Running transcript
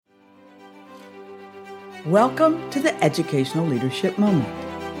Welcome to the Educational Leadership Moment,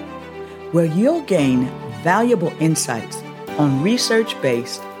 where you'll gain valuable insights on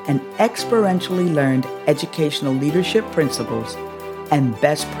research-based and experientially learned educational leadership principles and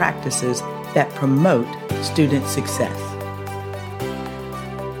best practices that promote student success.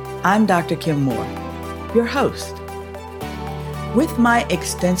 I'm Dr. Kim Moore, your host. With my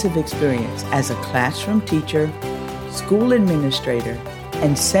extensive experience as a classroom teacher, school administrator,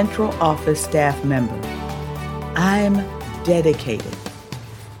 and central office staff member, I'm dedicated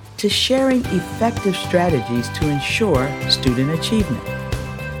to sharing effective strategies to ensure student achievement.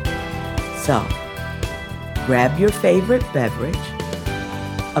 So, grab your favorite beverage,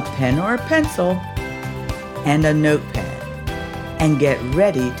 a pen or a pencil, and a notepad, and get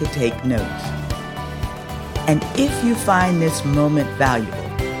ready to take notes. And if you find this moment valuable,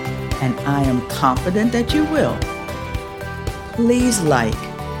 and I am confident that you will, please like,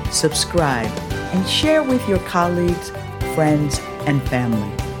 subscribe, and share with your colleagues, friends, and family.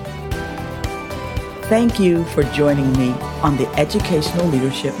 Thank you for joining me on the Educational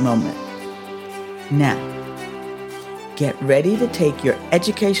Leadership Moment. Now, get ready to take your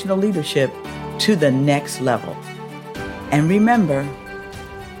educational leadership to the next level. And remember,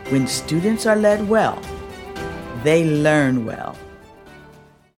 when students are led well, they learn well.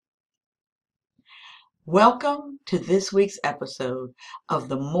 Welcome to this week's episode of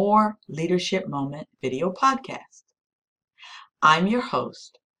the More Leadership Moment video podcast. I'm your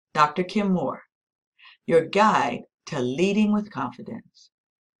host, Dr. Kim Moore, your guide to leading with confidence.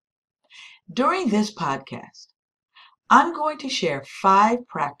 During this podcast, I'm going to share 5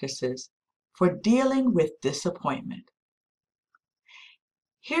 practices for dealing with disappointment.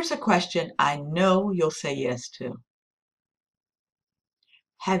 Here's a question I know you'll say yes to.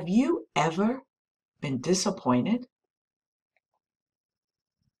 Have you ever been disappointed?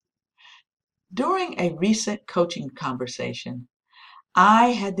 During a recent coaching conversation, I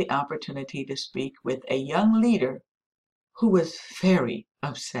had the opportunity to speak with a young leader who was very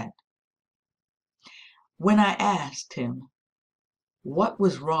upset. When I asked him what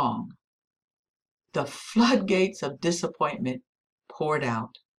was wrong, the floodgates of disappointment poured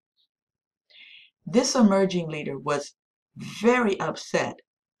out. This emerging leader was very upset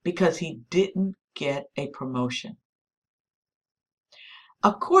because he didn't get a promotion.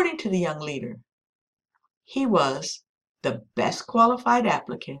 According to the young leader, he was the best qualified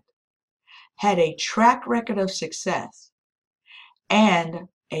applicant, had a track record of success, and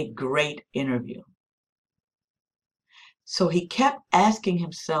a great interview. So he kept asking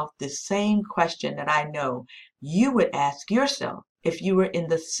himself the same question that I know you would ask yourself if you were in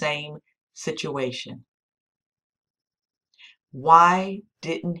the same situation. Why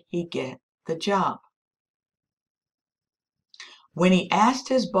didn't he get the job? When he asked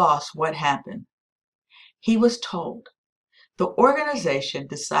his boss what happened, he was told the organization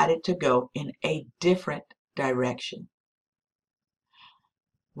decided to go in a different direction.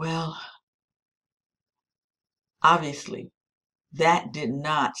 Well, obviously, that did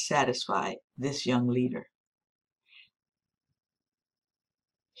not satisfy this young leader.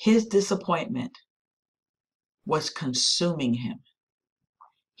 His disappointment was consuming him.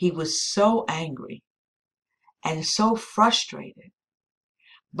 He was so angry and so frustrated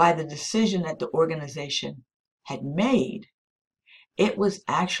by the decision that the organization had made, it was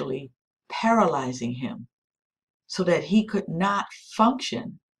actually paralyzing him so that he could not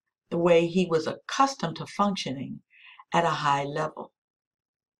function the way he was accustomed to functioning at a high level.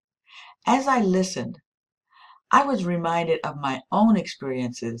 As I listened, I was reminded of my own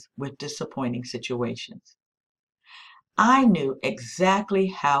experiences with disappointing situations. I knew exactly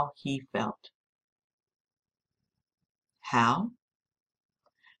how he felt. How?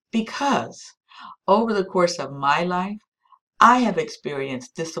 Because over the course of my life, I have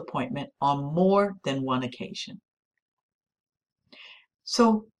experienced disappointment on more than one occasion.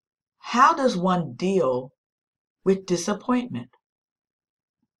 So, how does one deal with disappointment?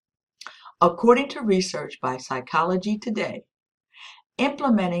 According to research by Psychology Today,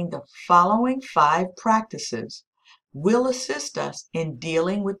 implementing the following 5 practices will assist us in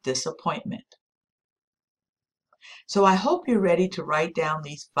dealing with disappointment. So I hope you're ready to write down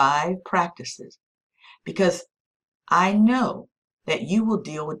these 5 practices, because I know that you will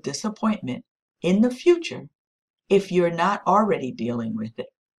deal with disappointment in the future if you're not already dealing with it.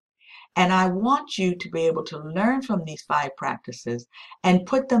 And I want you to be able to learn from these 5 practices and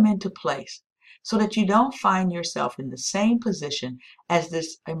put them into place so that you don't find yourself in the same position as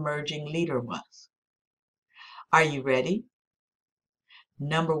this emerging leader was. Are you ready?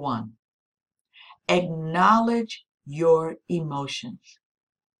 Number 1, acknowledge your emotions.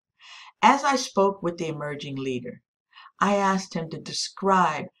 As I spoke with the emerging leader, I asked him to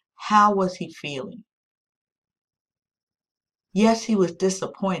describe how was he feeling. Yes, he was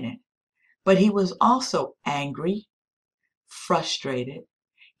disappointed, but he was also angry, frustrated.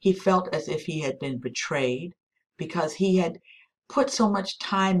 He felt as if he had been betrayed because he had put so much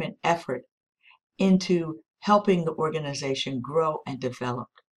time and effort into helping the organization grow and develop.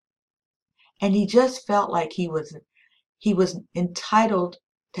 And he just felt like he was entitled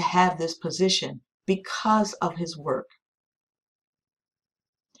to have this position because of his work.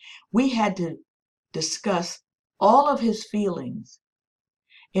 We had to discuss all of his feelings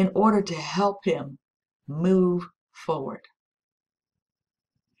in order to help him move forward.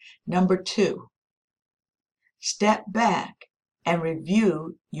 Number 2, step back and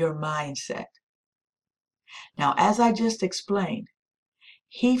review your mindset. Now, as I just explained,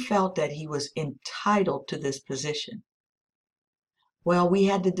 he felt that he was entitled to this position. Well, we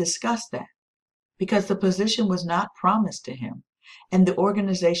had to discuss that because the position was not promised to him, and the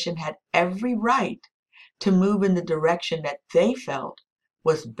organization had every right to move in the direction that they felt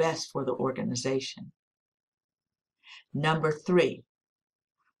was best for the organization. Number 3,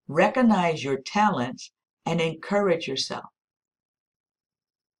 recognize your talents and encourage yourself.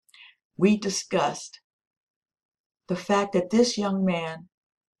 We discussed the fact that this young man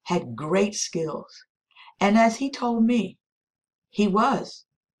had great skills, and as he told me, he was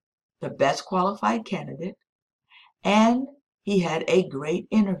the best qualified candidate, and he had a great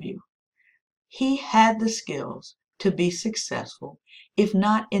interview. He had the skills to be successful, if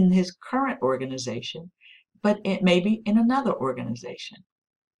not in his current organization, but maybe in another organization.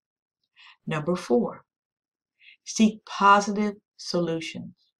 Number 4, seek positive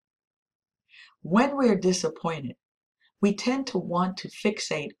solutions. When we're disappointed, we tend to want to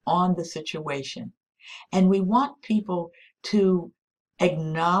fixate on the situation, and we want people to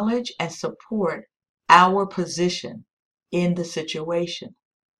acknowledge and support our position in the situation.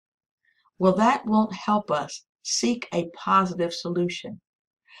 Well, that won't help us seek a positive solution.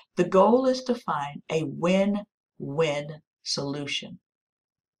 The goal is to find a win-win solution.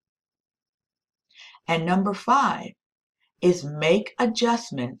 And number 5 is make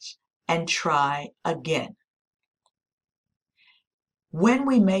adjustments and try again. When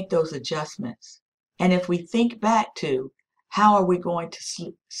we make those adjustments, and if we think back to how are we going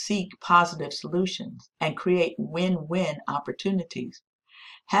to seek positive solutions and create win-win opportunities,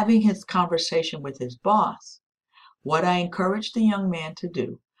 having his conversation with his boss, what I encouraged the young man to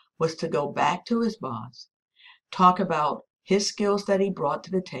do was to go back to his boss, talk about his skills that he brought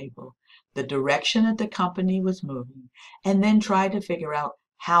to the table, the direction that the company was moving, and then try to figure out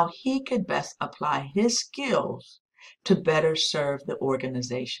how he could best apply his skills to better serve the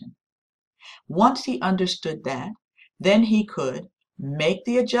organization. Once he understood that, then he could make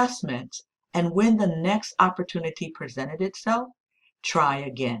the adjustments, and when the next opportunity presented itself, try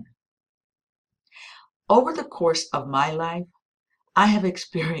again. Over the course of my life, I have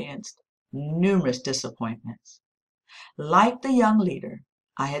experienced numerous disappointments. Like the young leader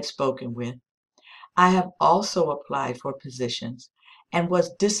I had spoken with, I have also applied for positions and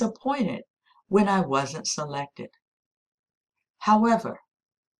was disappointed when I wasn't selected. However,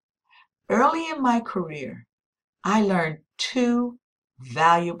 early in my career, I learned 2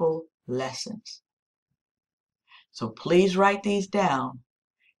 valuable lessons. So please write these down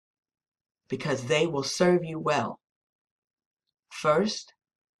because they will serve you well. First,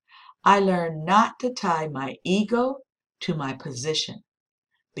 I learned not to tie my ego to my position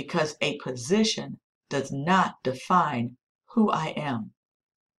because a position does not define who I am.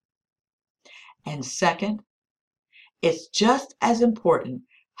 And second, it's just as important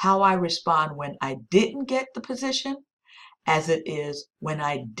how I respond when I didn't get the position as it is when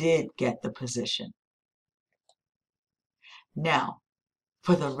I did get the position. Now,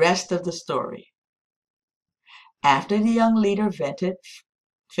 for the rest of the story. After the young leader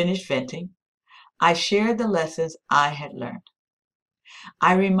finished venting, I shared the lessons I had learned.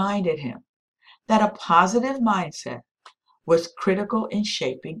 I reminded him that a positive mindset was critical in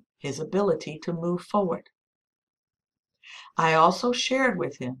shaping his ability to move forward. I also shared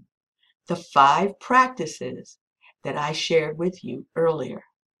with him the 5 practices that I shared with you earlier.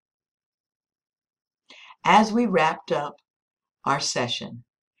 As we wrapped up our session,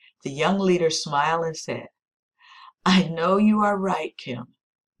 the young leader smiled and said, "I know you are right, Kim,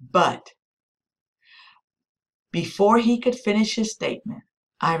 but..." Before he could finish his statement,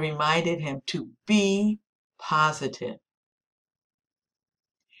 I reminded him to be positive.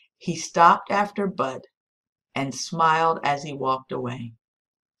 He stopped after "but" and smiled as he walked away,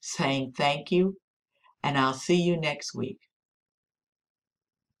 saying thank you, and I'll see you next week.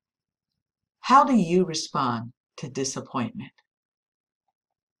 How do you respond to disappointment?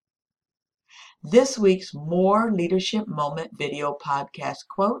 This week's More Leadership Moment video podcast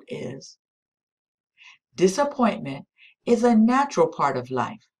quote is, "Disappointment is a natural part of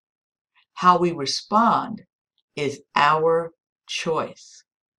life. How we respond is our choice."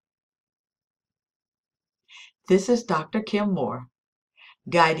 This is Dr. Kim Moore,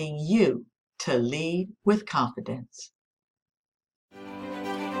 guiding you to lead with confidence.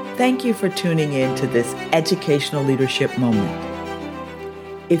 Thank you for tuning in to this educational leadership moment.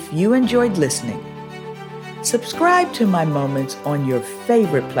 If you enjoyed listening, subscribe to my moments on your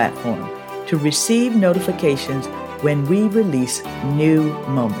favorite platform to receive notifications when we release new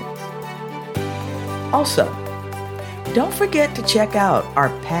moments. Also, don't forget to check out our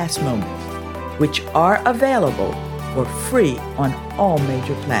past moments, which are available for free on all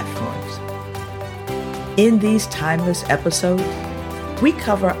major platforms. In these timeless episodes, we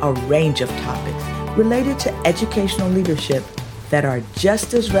cover a range of topics related to educational leadership that are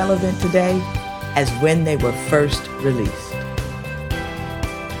just as relevant today as when they were first released.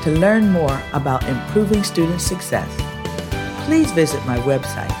 To learn more about improving student success, please visit my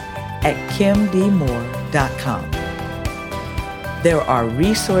website at kimdmoore.com. There are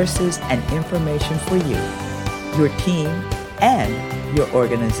resources and information for you, your team, and your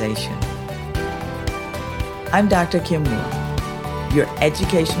organization. I'm Dr. Kim Moore, your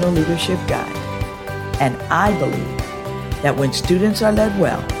educational leadership guide, and I believe that when students are led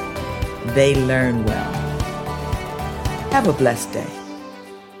well, they learn well. Have a blessed day.